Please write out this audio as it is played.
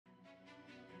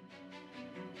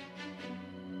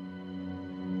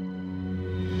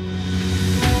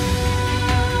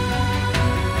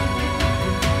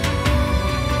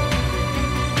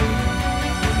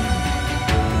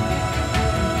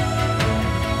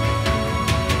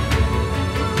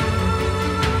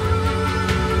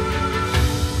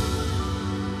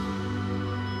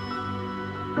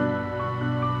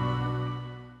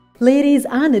Ladies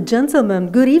and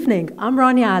gentlemen, good evening. I'm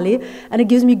Rani Ali, and it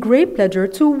gives me great pleasure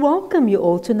to welcome you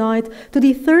all tonight to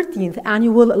the 13th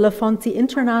Annual Fonti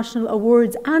International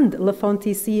Awards and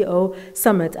Fonti CEO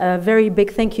Summit. A very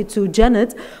big thank you to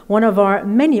Janet, one of our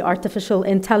many artificial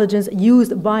intelligence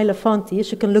used by Fonti.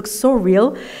 She can look so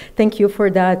real. Thank you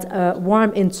for that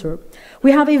warm intro.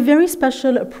 We have a very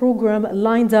special program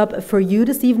lined up for you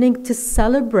this evening to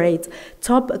celebrate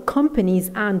top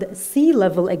companies and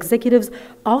C-level executives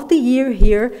of the year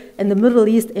here in the Middle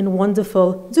East in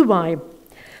wonderful Dubai.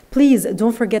 Please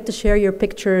don't forget to share your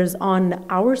pictures on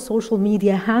our social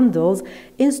media handles,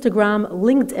 Instagram,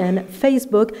 LinkedIn,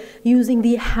 Facebook, using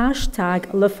the hashtag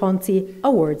Fonti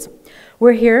Awards.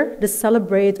 We're here to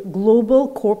celebrate global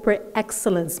corporate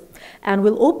excellence, and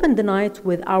we'll open the night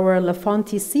with our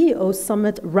Fonti CEO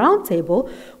Summit Roundtable,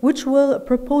 which will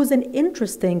propose an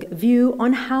interesting view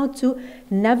on how to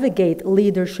navigate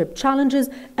leadership challenges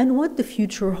and what the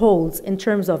future holds in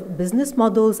terms of business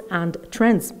models and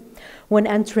trends. When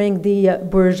entering the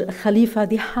Burj Khalifa,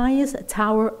 the highest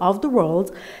tower of the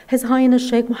world, His Highness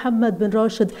Sheikh Mohammed bin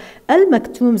Rashid Al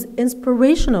Maktoum's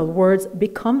inspirational words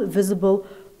become visible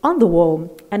on the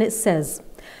wall, and it says,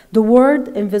 "The word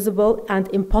invisible and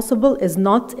impossible is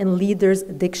not in leaders'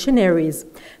 dictionaries.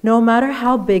 No matter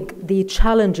how big the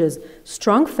challenges,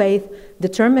 strong faith,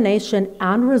 determination,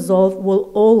 and resolve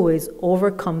will always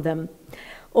overcome them."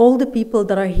 All the people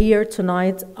that are here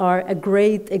tonight are a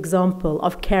great example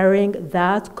of carrying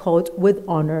that quote with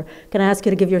honor. Can I ask you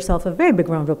to give yourself a very big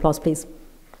round of applause, please?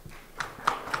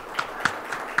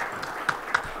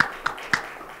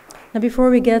 Now, before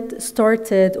we get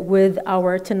started with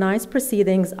our tonight's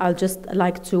proceedings, I'll just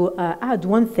like to add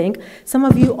one thing. Some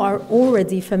of you are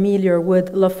already familiar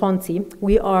with Fonti.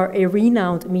 We are a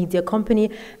renowned media company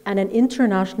and an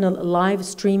international live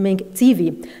streaming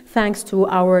TV. Thanks to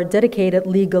our dedicated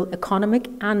legal, economic,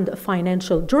 and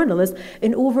financial journalists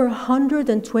in over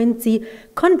 120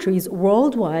 countries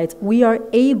worldwide, we are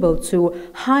able to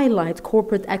highlight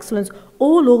corporate excellence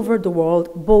all over the world,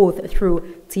 both through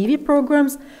TV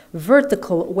programs,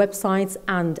 vertical websites,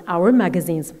 and our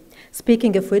magazines.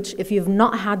 Speaking of which, if you've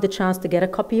not had the chance to get a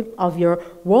copy of your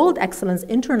World Excellence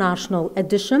International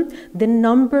Edition, the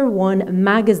 #1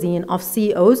 magazine of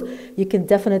CEOs, you can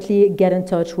definitely get in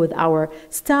touch with our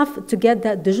staff to get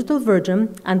that digital version,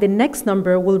 and the next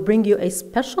number will bring you a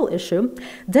special issue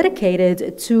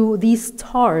dedicated to the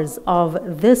stars of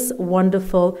this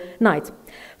wonderful night.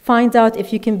 Find out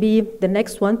if you can be the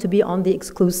next one to be on the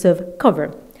exclusive cover.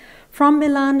 From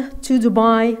Milan to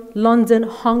Dubai, London,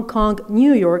 Hong Kong,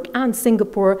 New York, and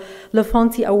Singapore,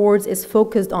 Fonti Awards is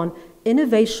focused on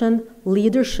innovation,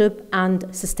 leadership, and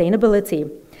sustainability.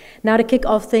 Now, to kick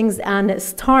off things and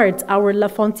start our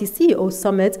Fonti CEO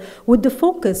Summit with the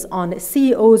focus on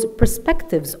CEOs'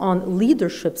 perspectives on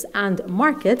leaderships and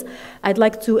markets, I'd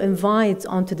like to invite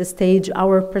onto the stage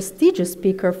our prestigious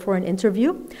speaker for an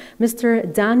interview, Mr.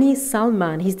 Danny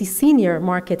Salman. He's the Senior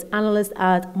Market Analyst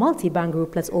at Multibank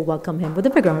Group. Let's all welcome him with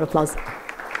a big round of applause.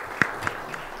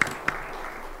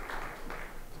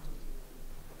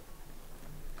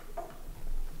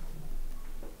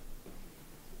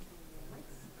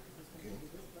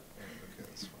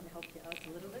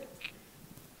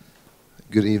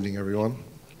 Good evening, everyone.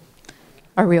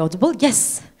 Are we audible?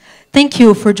 Yes. Thank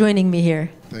you for joining me here.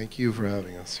 Thank you for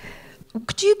having us here.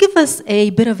 Could you give us a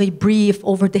bit of a brief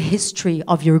over the history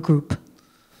of your group?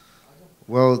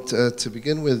 Well, to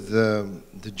begin with,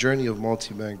 the journey of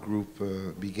Multibank Group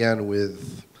began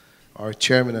with our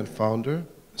chairman and founder,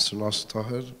 Mr. Nasser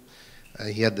Tahir.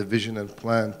 He had the vision and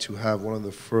plan to have one of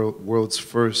the world's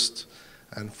first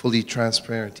and fully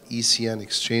transparent ECN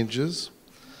exchanges.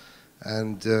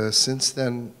 And since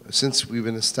then, since we've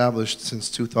been established since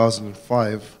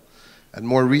 2005, and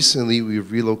more recently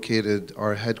we've relocated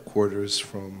our headquarters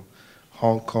from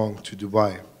Hong Kong to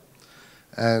Dubai.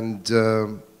 And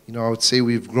I would say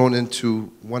we've grown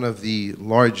into one of the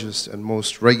largest and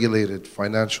most regulated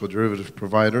financial derivative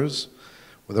providers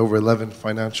with over 11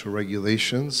 financial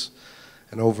regulations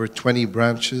and over 20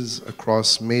 branches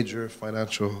across major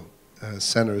financial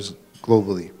centers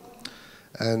globally.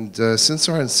 And since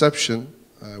our inception,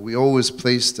 we always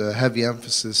placed a heavy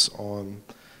emphasis on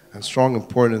and strong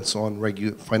importance on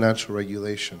financial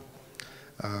regulation,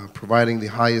 providing the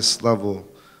highest level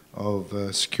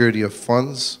of security of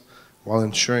funds while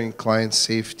ensuring client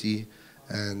safety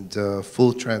and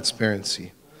full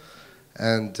transparency.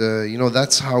 And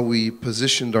that's how we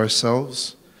positioned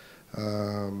ourselves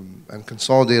and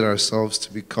consolidated ourselves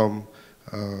to become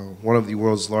one of the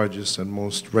world's largest and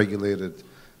most regulated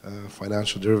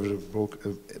financial derivative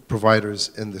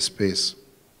providers in this space.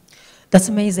 That's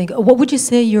amazing. What would you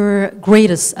say your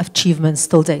greatest achievements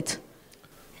till date?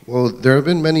 Well, there have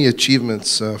been many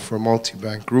achievements for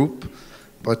Multibank Group,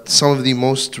 but some of the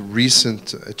most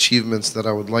recent achievements that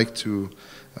I would like to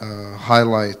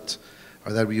highlight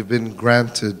are that we have been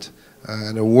granted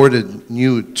and awarded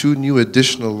two new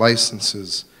additional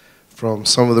licenses from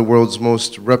some of the world's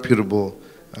most reputable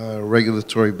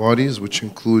regulatory bodies, which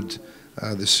include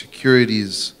the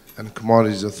Securities and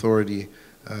Commodities Authority,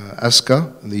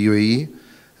 ESCA, in the UAE,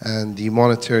 and the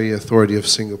Monetary Authority of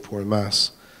Singapore,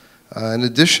 MAS. In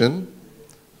addition,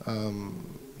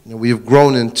 we have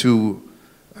grown into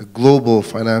a global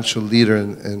financial leader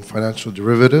in financial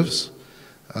derivatives,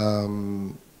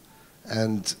 and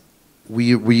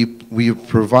we are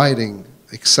providing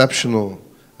exceptional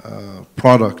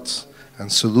products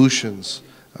and solutions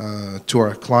to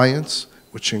our clients,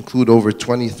 which include over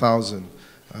 20,000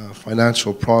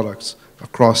 financial products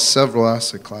across several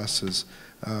asset classes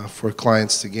for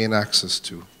clients to gain access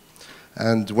to.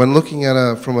 And when looking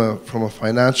at from a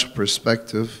financial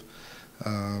perspective,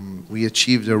 we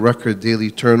achieved a record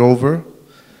daily turnover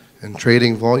and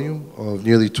trading volume of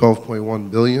nearly $12.1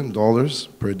 billion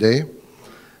per day.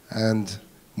 And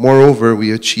moreover,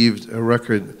 we achieved a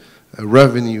record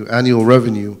annual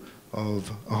revenue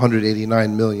of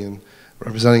 $189 million,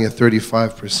 representing a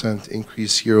 35%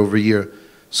 increase year over year.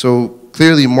 So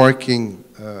clearly marking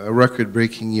a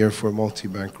record-breaking year for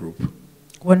Multibank Group.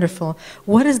 Wonderful.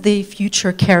 What is the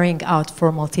future carrying out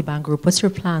for Multibank Group? What's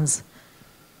your plans?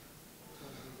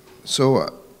 So,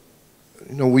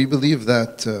 we believe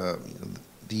that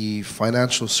the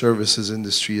financial services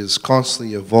industry is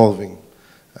constantly evolving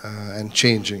and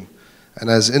changing. And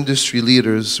as industry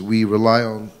leaders, we rely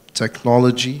on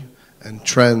technology and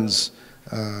trends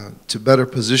to better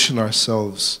position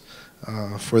ourselves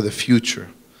for the future.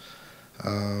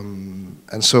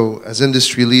 And so as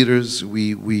industry leaders,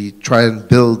 we try and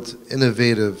build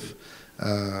innovative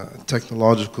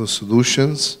technological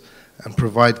solutions and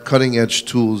provide cutting-edge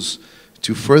tools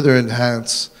to further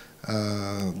enhance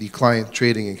the client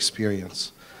trading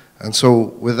experience. And so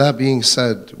with that being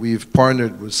said, we've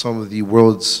partnered with some of the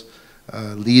world's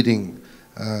leading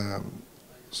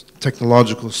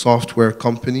technological software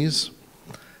companies,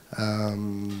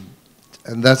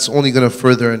 and that's only going to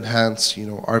further enhance,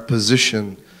 our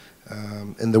position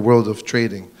in the world of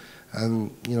trading.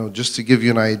 And just to give you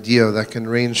an idea, that can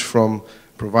range from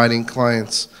providing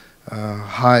clients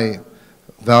high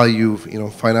value,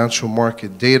 financial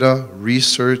market data,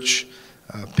 research,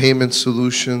 payment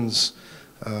solutions,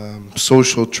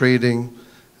 social trading,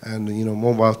 and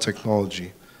mobile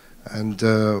technology. And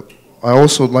I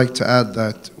also would like to add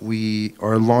that we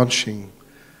are launching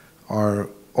our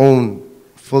own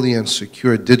fully and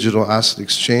secure digital asset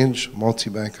exchange,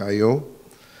 Multibank IO.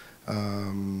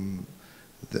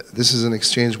 This is an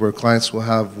exchange where clients will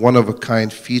have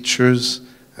one-of-a-kind features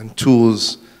and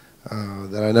tools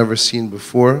that I've never seen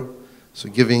before. So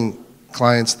giving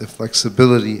clients the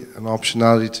flexibility and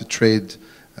optionality to trade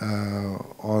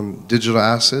on digital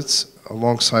assets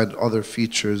alongside other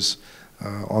features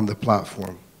on the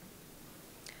platform.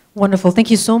 Wonderful. Thank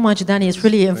you so much, Danny. It's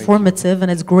really informative and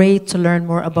it's great to learn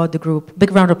more about the group.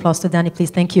 Big round of applause to Danny, please.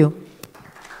 Thank you.